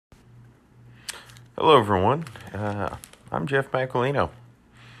Hello, everyone. I'm Jeff Macolino,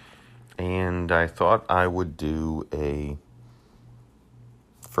 and I thought I would do a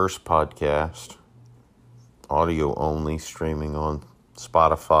first podcast, audio only, streaming on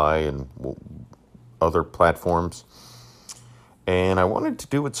Spotify and other platforms, and I wanted to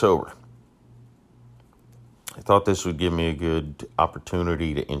do it sober. I thought this would give me a good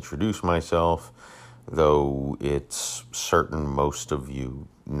opportunity to introduce myself, though it's certain most of you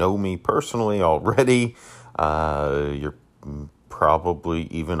know me personally already. You're probably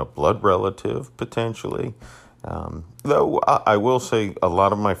even a blood relative, potentially. Though I will say a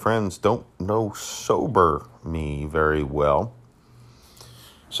lot of my friends don't know sober me very well.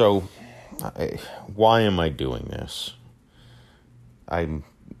 So, why am I doing this? I'm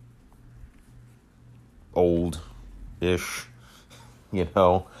old-ish,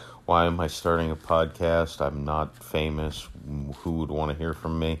 Why am I starting a podcast? I'm not famous. Who would want to hear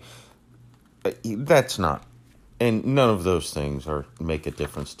from me? That's not, and none of those things make a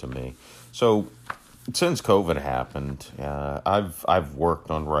difference to me. So, since COVID happened, I've worked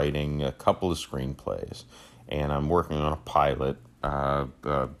on writing a couple of screenplays, and I'm working on a pilot, a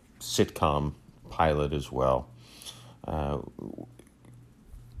sitcom pilot as well.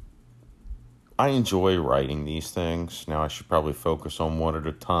 I enjoy writing these things. Now I should probably focus on one at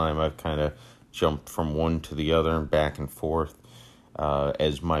a time. I've kind of jumped from one to the other and back and forth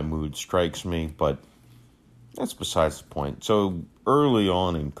as my mood strikes me, but that's besides the point. So early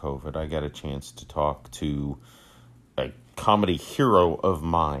on in COVID, I got a chance to talk to a comedy hero of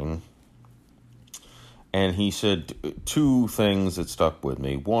mine, and he said two things that stuck with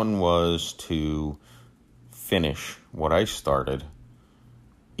me. One was to finish what I started,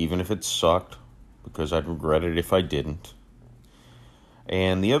 even if it sucked, because I'd regret it if I didn't.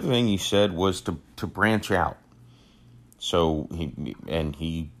 And the other thing he said was to branch out. So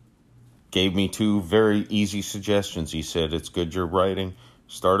he gave me two very easy suggestions. He said, it's good you're writing,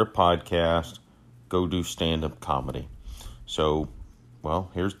 start a podcast, go do stand-up comedy. So,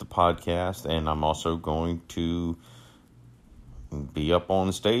 well, here's the podcast, and I'm also going to be up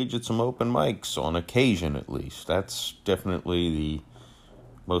on stage at some open mics, on occasion at least. That's definitely the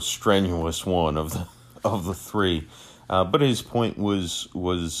most strenuous one of the three. But his point was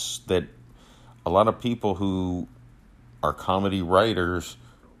that a lot of people who are comedy writers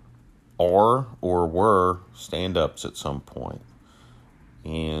are or were stand-ups at some point.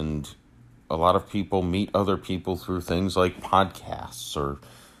 And a lot of people meet other people through things like podcasts, or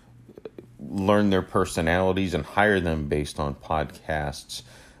learn their personalities and hire them based on podcasts.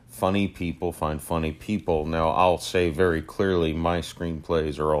 Funny people find funny people. Now, I'll say very clearly, my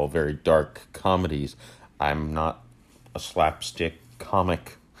screenplays are all very dark comedies. I'm not a slapstick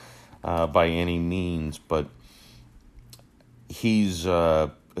comic by any means, but he's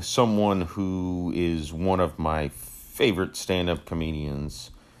someone who is one of my favorite stand-up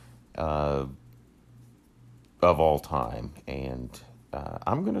comedians of all time, and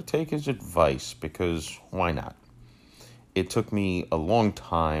I'm going to take his advice, because why not? It took me a long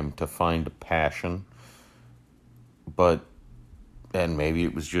time to find a passion, and maybe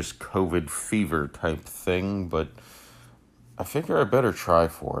it was just COVID fever type thing, but I figure I better try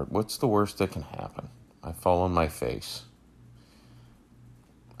for it. What's the worst that can happen? I fall on my face.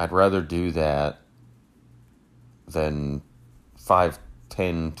 I'd rather do that than 5,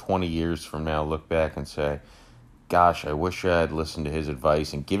 10, 20 years from now look back and say, gosh, I wish I had listened to his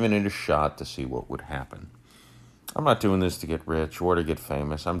advice and given it a shot to see what would happen. I'm not doing this to get rich or to get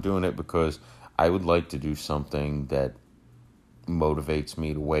famous. I'm doing it because I would like to do something that motivates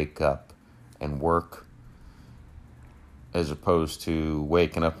me to wake up and work, as opposed to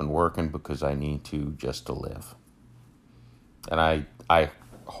waking up and working because I need to just to live. And I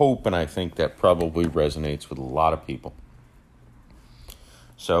hope and I think that probably resonates with a lot of people.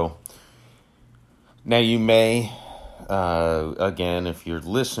 So, now you may, again, if you're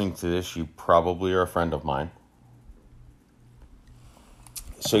listening to this, you probably are a friend of mine.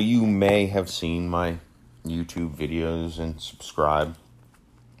 So you may have seen my YouTube videos and subscribe.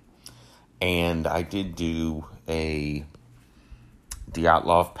 And I did do a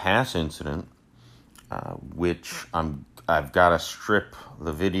Dyatlov Pass incident, which I've got to strip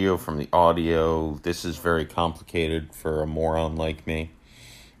the video from the audio. This is very complicated for a moron like me.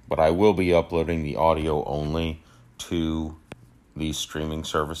 But I will be uploading the audio only to these streaming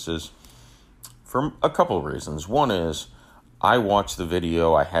services for a couple of reasons. One is, I watched the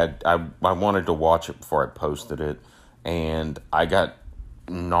video. I wanted to watch it before I posted it, and I got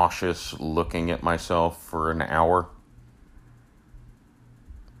nauseous looking at myself for an hour.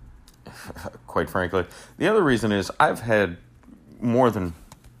 Quite frankly. The other reason is I've had more than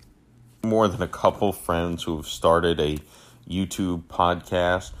more than a couple friends who have started a YouTube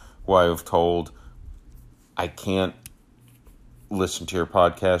podcast who I have told, I can't listen to your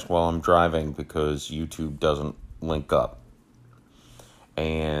podcast while I'm driving because YouTube doesn't link up.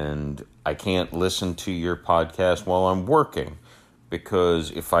 And I can't listen to your podcast while I'm working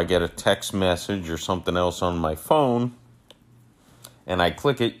because if I get a text message or something else on my phone and I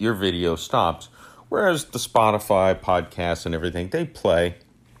click it, your video stops. Whereas the Spotify podcasts and everything, they play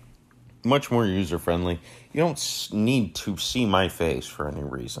much more user-friendly. You don't need to see my face for any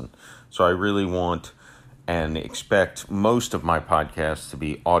reason. So I really want and expect most of my podcasts to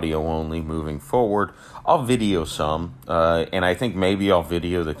be audio only moving forward. I'll video some, and I think maybe I'll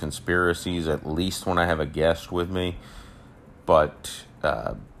video the conspiracies at least when I have a guest with me. But,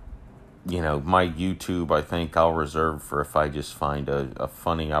 my YouTube, I think I'll reserve for if I just find a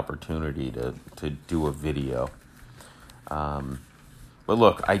funny opportunity to do a video. But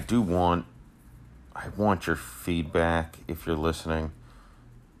look, I want your feedback if you're listening.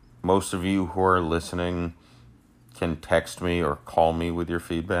 Most of you who are listening can text me or call me with your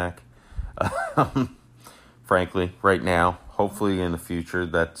feedback. Frankly, right now, hopefully in the future,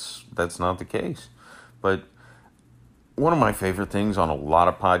 that's not the case. But one of my favorite things on a lot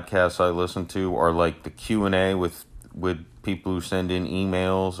of podcasts I listen to are like the Q&A with people who send in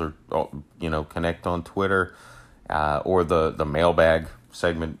emails or connect on Twitter, or the mailbag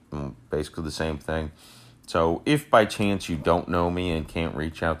segment, basically the same thing. So if by chance you don't know me and can't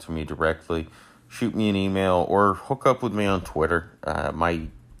reach out to me directly, shoot me an email or hook up with me on Twitter. My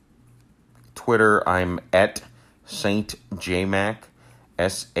Twitter, I'm at Saint JMac,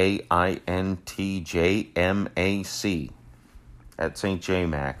 SAINTJMAC, at Saint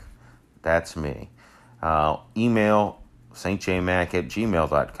JMac. That's me. Email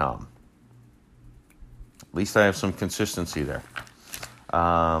saintjmac@gmail.com. At least I have some consistency there.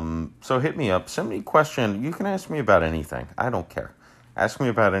 So hit me up. Send me a question. You can ask me about anything. I don't care. Ask me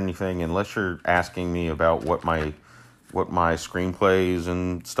about anything unless you're asking me about what my screenplays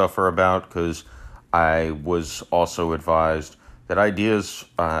and stuff are about, because I was also advised that ideas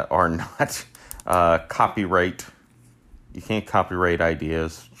are not copyright. You can't copyright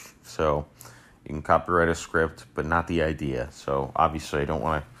ideas. So you can copyright a script, but not the idea. So obviously I don't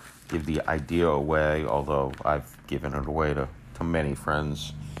want to give the idea away, although I've given it away to many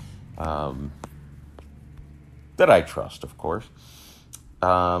friends that I trust, of course.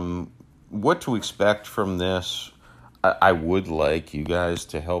 What to expect from this, I would like you guys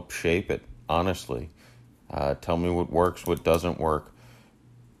to help shape it, honestly. Tell me what works, what doesn't work.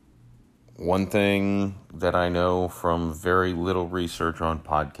 One thing that I know from very little research on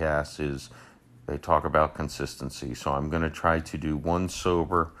podcasts is they talk about consistency. So I'm going to try to do one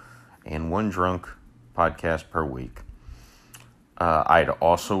sober and one drunk podcast per week. I'd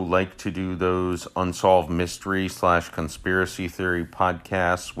also like to do those unsolved mystery / conspiracy theory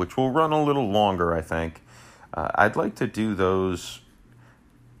podcasts, which will run a little longer, I think. I'd like to do those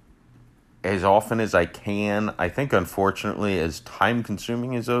as often as I can. I think, unfortunately, as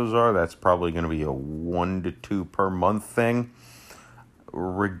time-consuming as those are, that's probably going to be a 1 to 2 per month thing.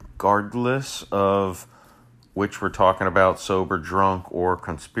 Regardless of which we're talking about, sober, drunk, or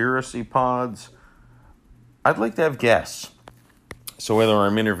conspiracy pods, I'd like to have guests. So whether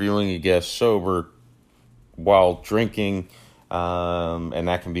I'm interviewing a guest sober while drinking, and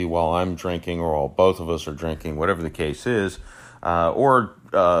that can be while I'm drinking or while both of us are drinking, whatever the case is, or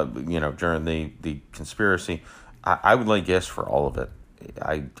during the conspiracy, I would like guests for all of it.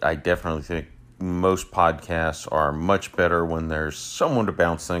 I definitely think most podcasts are much better when there's someone to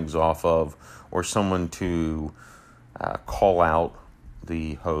bounce things off of or someone to call out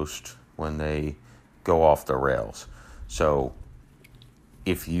the host when they go off the rails. So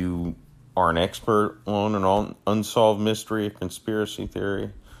if you are an expert on an unsolved mystery, a conspiracy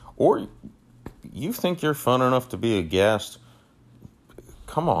theory, or you think you're fun enough to be a guest,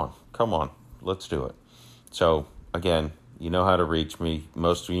 come on, let's do it. So, again, you know how to reach me.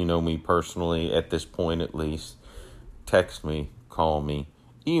 Most of you know me personally, at this point at least. Text me, call me,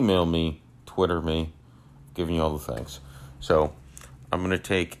 email me, Twitter me, giving you all the things. So, I'm going to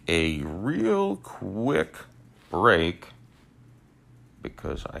take a real quick break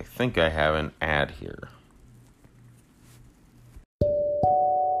because I think I have an ad here.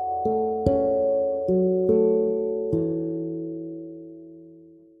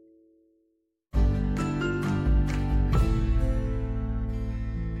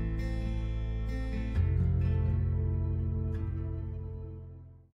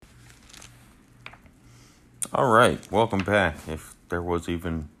 All right, welcome back, if there was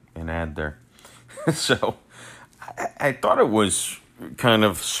even an ad there. So, I thought it was kind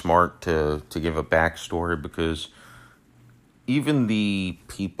of smart to give a backstory, because even the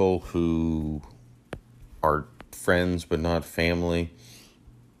people who are friends but not family,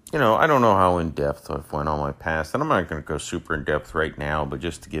 I don't know how in-depth I've went on my past, and I'm not going to go super in-depth right now, but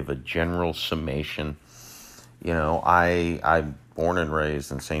just to give a general summation, I'm born and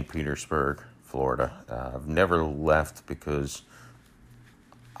raised in St. Petersburg, Florida. I've never left because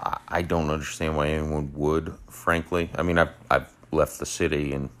I don't understand why anyone would, frankly. I mean, I've left the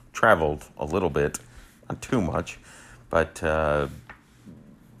city and traveled a little bit, not too much, but,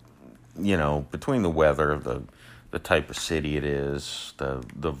 between the weather, the type of city it is,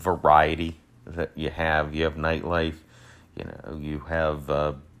 the variety that you have nightlife, you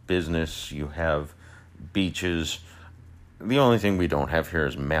have business, you have beaches. The only thing we don't have here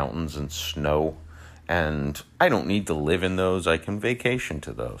is mountains and snow, and I don't need to live in those. I can vacation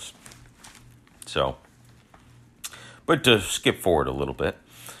to those. So, but to skip forward a little bit,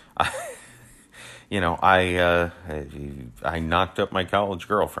 I knocked up my college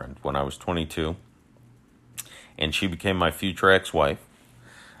girlfriend when I was 22, and she became my future ex-wife.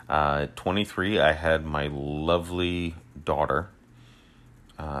 At 23, I had my lovely daughter,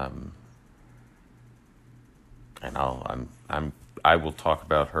 and I will talk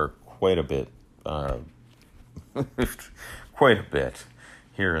about her quite a bit, quite a bit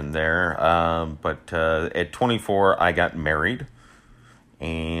here and there. But at 24, I got married.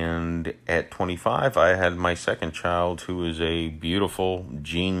 And at 25, I had my second child, who is a beautiful,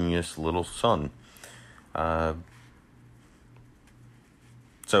 genius little son.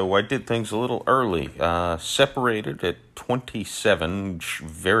 So I did things a little early. Separated at 27,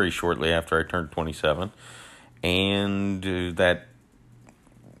 very shortly after I turned 27. And that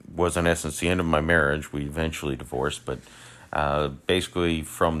was, in essence, the end of my marriage. We eventually divorced. But basically,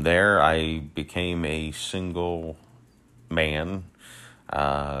 from there, I became a single man,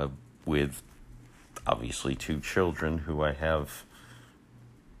 with obviously 2 children who I have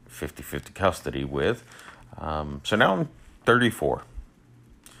 50-50 custody with. So now I'm 34.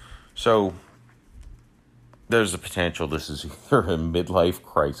 So there's the potential this is either a midlife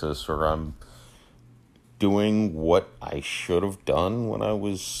crisis, or I'm doing what I should have done when I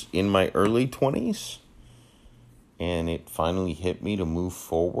was in my early 20s, and it finally hit me to move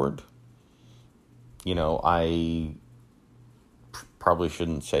forward. I probably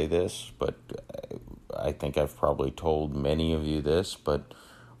shouldn't say this, but I think I've probably told many of you this, but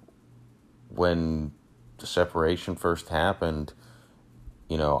when the separation first happened,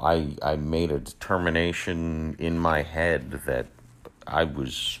 I made a determination in my head that I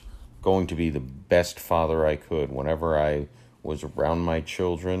was going to be the best father I could whenever I was around my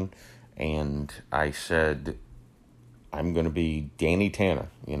children, and I said, I'm going to be Danny Tanner,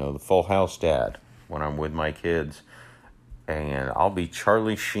 the Full House dad, when I'm with my kids. And I'll be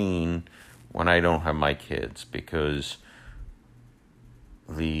Charlie Sheen when I don't have my kids, because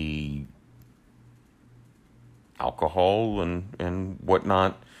the alcohol and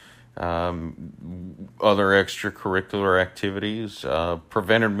whatnot, other extracurricular activities,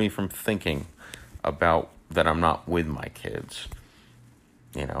 prevented me from thinking about that I'm not with my kids.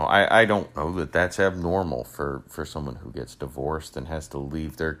 I don't know that that's abnormal for someone who gets divorced and has to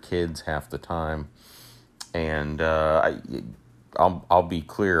leave their kids half the time. And I'll be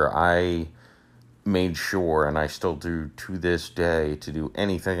clear, I made sure, and I still do to this day, to do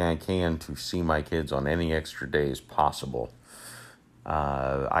anything I can to see my kids on any extra days possible.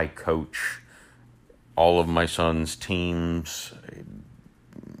 I coach all of my son's teams,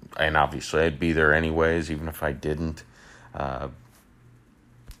 and obviously I'd be there anyways, even if I didn't. I'm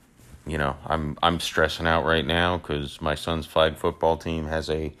stressing out right now because my son's flag football team has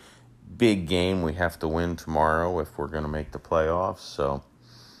a big game we have to win tomorrow if we're going to make the playoffs. So,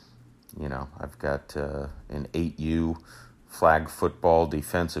 I've got an 8U flag football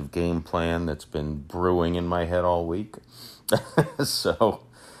defensive game plan that's been brewing in my head all week. So,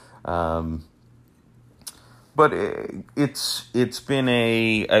 but it's been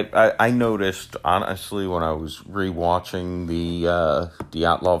I noticed, honestly, when I was rewatching the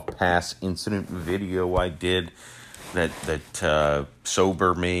Dyatlov Pass incident video I did, that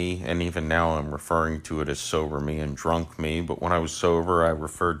sober me, and even now I'm referring to it as sober me and drunk me, but when I was sober, I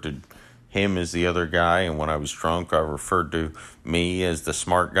referred to him as the other guy, and when I was drunk, I referred to me as the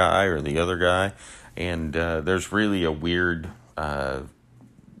smart guy or the other guy. And there's really a weird, to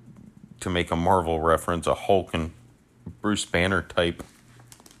make a Marvel reference, a Hulk and Bruce Banner type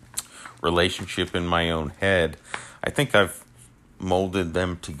relationship in my own head. I think I've molded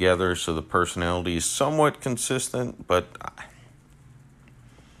them together so the personality is somewhat consistent, but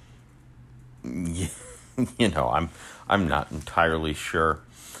I'm not entirely sure.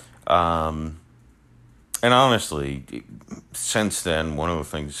 And honestly, since then, one of the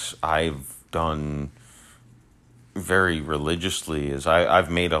things I've done very religiously is I've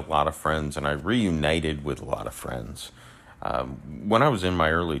made a lot of friends, and I reunited with a lot of friends. When I was in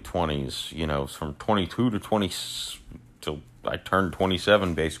my early 20s, from 22 to 20 till I turned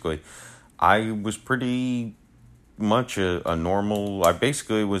 27, basically, I was pretty much a normal. I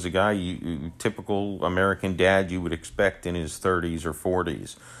basically was a guy, typical American dad you would expect in his 30s or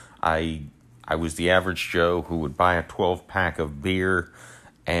 40s. I I was the average Joe who would buy a 12-pack of beer,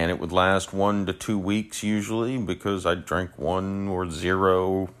 and it would last 1 to 2 weeks usually, because I drank one or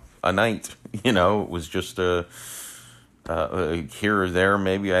zero a night. It was just here or there.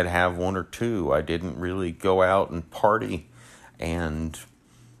 Maybe I'd have one or two. I didn't really go out and party, and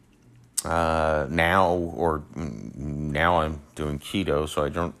now I'm doing keto, so I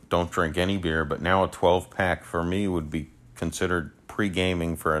don't drink any beer. But now a 12-pack for me would be considered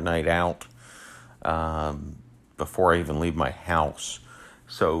pre-gaming for a night out, before I even leave my house.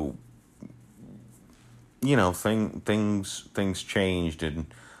 So things changed, and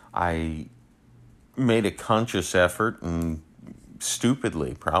I made a conscious effort, and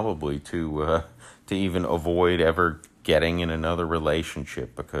stupidly probably, to even avoid ever getting in another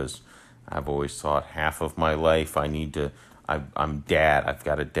relationship, because I've always thought half of my life I'm dad. I've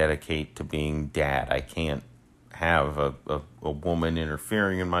got to dedicate to being dad. I can't have a woman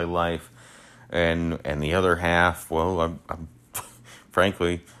interfering in my life, and the other half, well, I'm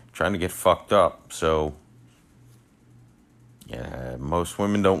frankly trying to get fucked up. So yeah, most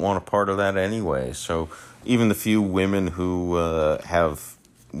women don't want a part of that anyway. So even the few women who have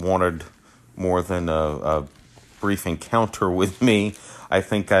wanted more than a brief encounter with me, I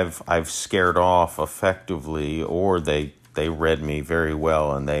think I've scared off effectively, or they read me very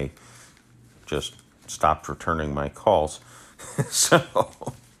well, and they just stopped returning my calls. So,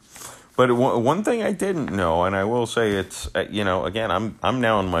 but one thing I didn't know, and I will say it's, again, I'm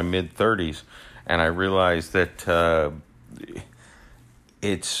now in my mid-30s, and I realize that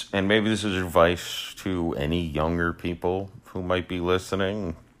and maybe this is advice to any younger people who might be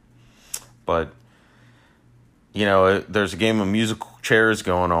listening, but there's a game of musical chairs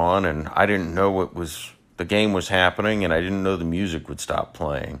going on, and I didn't know the game was happening, and I didn't know the music would stop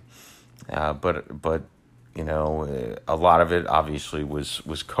playing. But a lot of it obviously was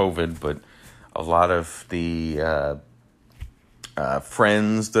COVID, but a lot of the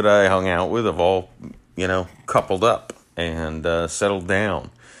friends that I hung out with have all, coupled up and settled down,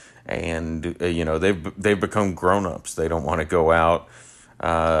 and they've become grown-ups. They don't want to go out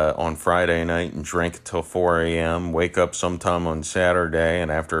on Friday night and drink until 4 a.m., wake up sometime on Saturday,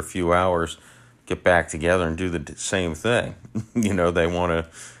 and after a few hours get back together and do the same thing. They want to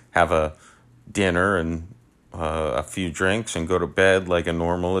have a dinner and a few drinks and go to bed like a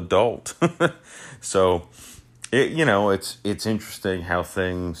normal adult. So it's interesting how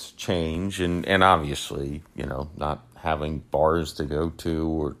things change, and obviously, not having bars to go to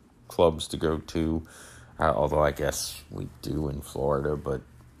or clubs to go to, although I guess we do in Florida, but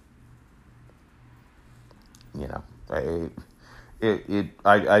I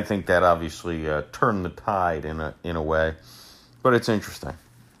think that obviously turned the tide in a way, but it's interesting.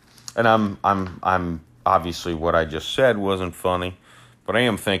 And I'm obviously, what I just said wasn't funny, but I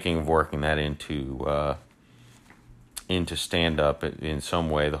am thinking of working that into stand up in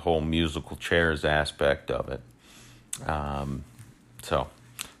some way, the whole musical chairs aspect of it. So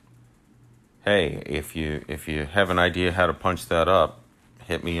hey, if you have an idea how to punch that up,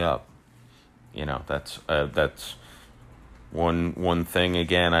 hit me up. That's one thing,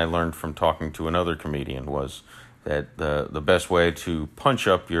 again, I learned from talking to another comedian, was that the best way to punch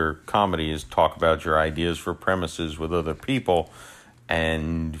up your comedy is talk about your ideas for premises with other people,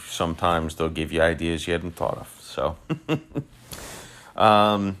 and sometimes they'll give you ideas you hadn't thought of. So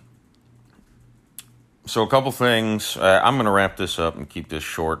So a couple things. I'm going to wrap this up and keep this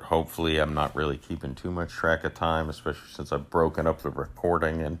short. Hopefully I'm not really keeping too much track of time, especially since I've broken up the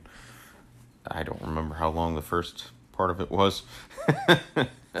recording, and I don't remember how long the first part of it was.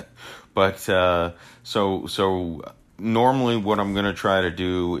 But so normally what I'm going to try to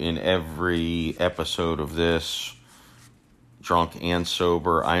do in every episode of this, drunk and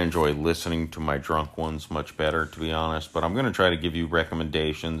sober, I enjoy listening to my drunk ones much better, to be honest, but I'm going to try to give you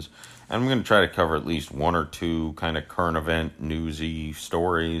recommendations. I'm going to try to cover at least one or two kind of current event, newsy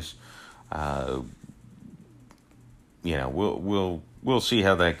stories. We'll see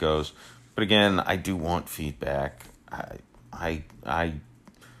how that goes. But again, I do want feedback. I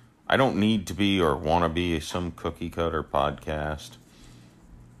don't need to be or want to be some cookie cutter podcast.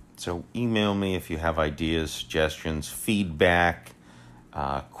 So email me if you have ideas, suggestions, feedback,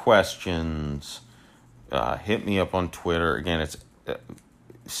 questions. Hit me up on Twitter. Again, it's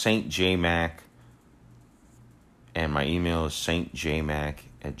Saint J Mac, and my email is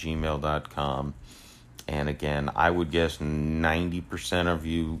saintjmac@gmail.com. And again, I would guess 90% of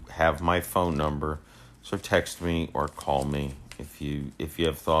you have my phone number, so text me or call me if you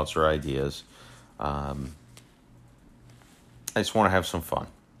have thoughts or ideas. I just want to have some fun.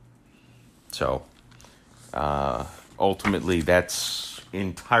 So, ultimately, that's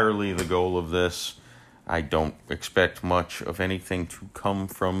entirely the goal of this. I don't expect much of anything to come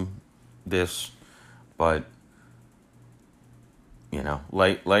from this, but you know,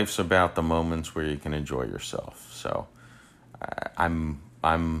 life's about the moments where you can enjoy yourself. So, you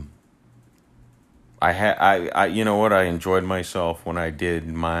know what? I enjoyed myself when I did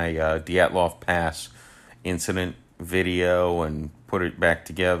my Dyatlov Pass incident video and put it back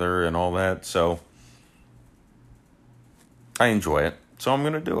together and all that. So, I enjoy it. So, I'm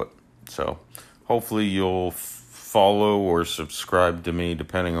going to do it. So, hopefully you'll follow or subscribe to me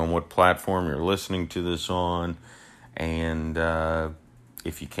depending on what platform you're listening to this on. And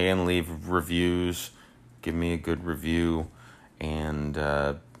if you can leave reviews, give me a good review. And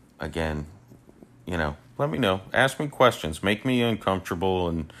again, you know, let me know. Ask me questions. Make me uncomfortable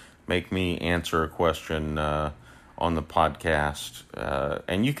and make me answer a question on the podcast.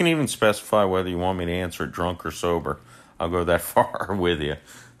 And you can even specify whether you want me to answer it drunk or sober. I'll go that far with you.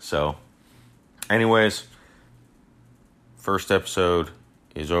 So, anyways, first episode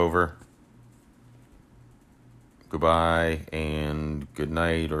is over. Goodbye and good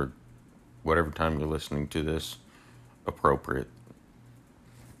night, or whatever time you're listening to this, appropriate.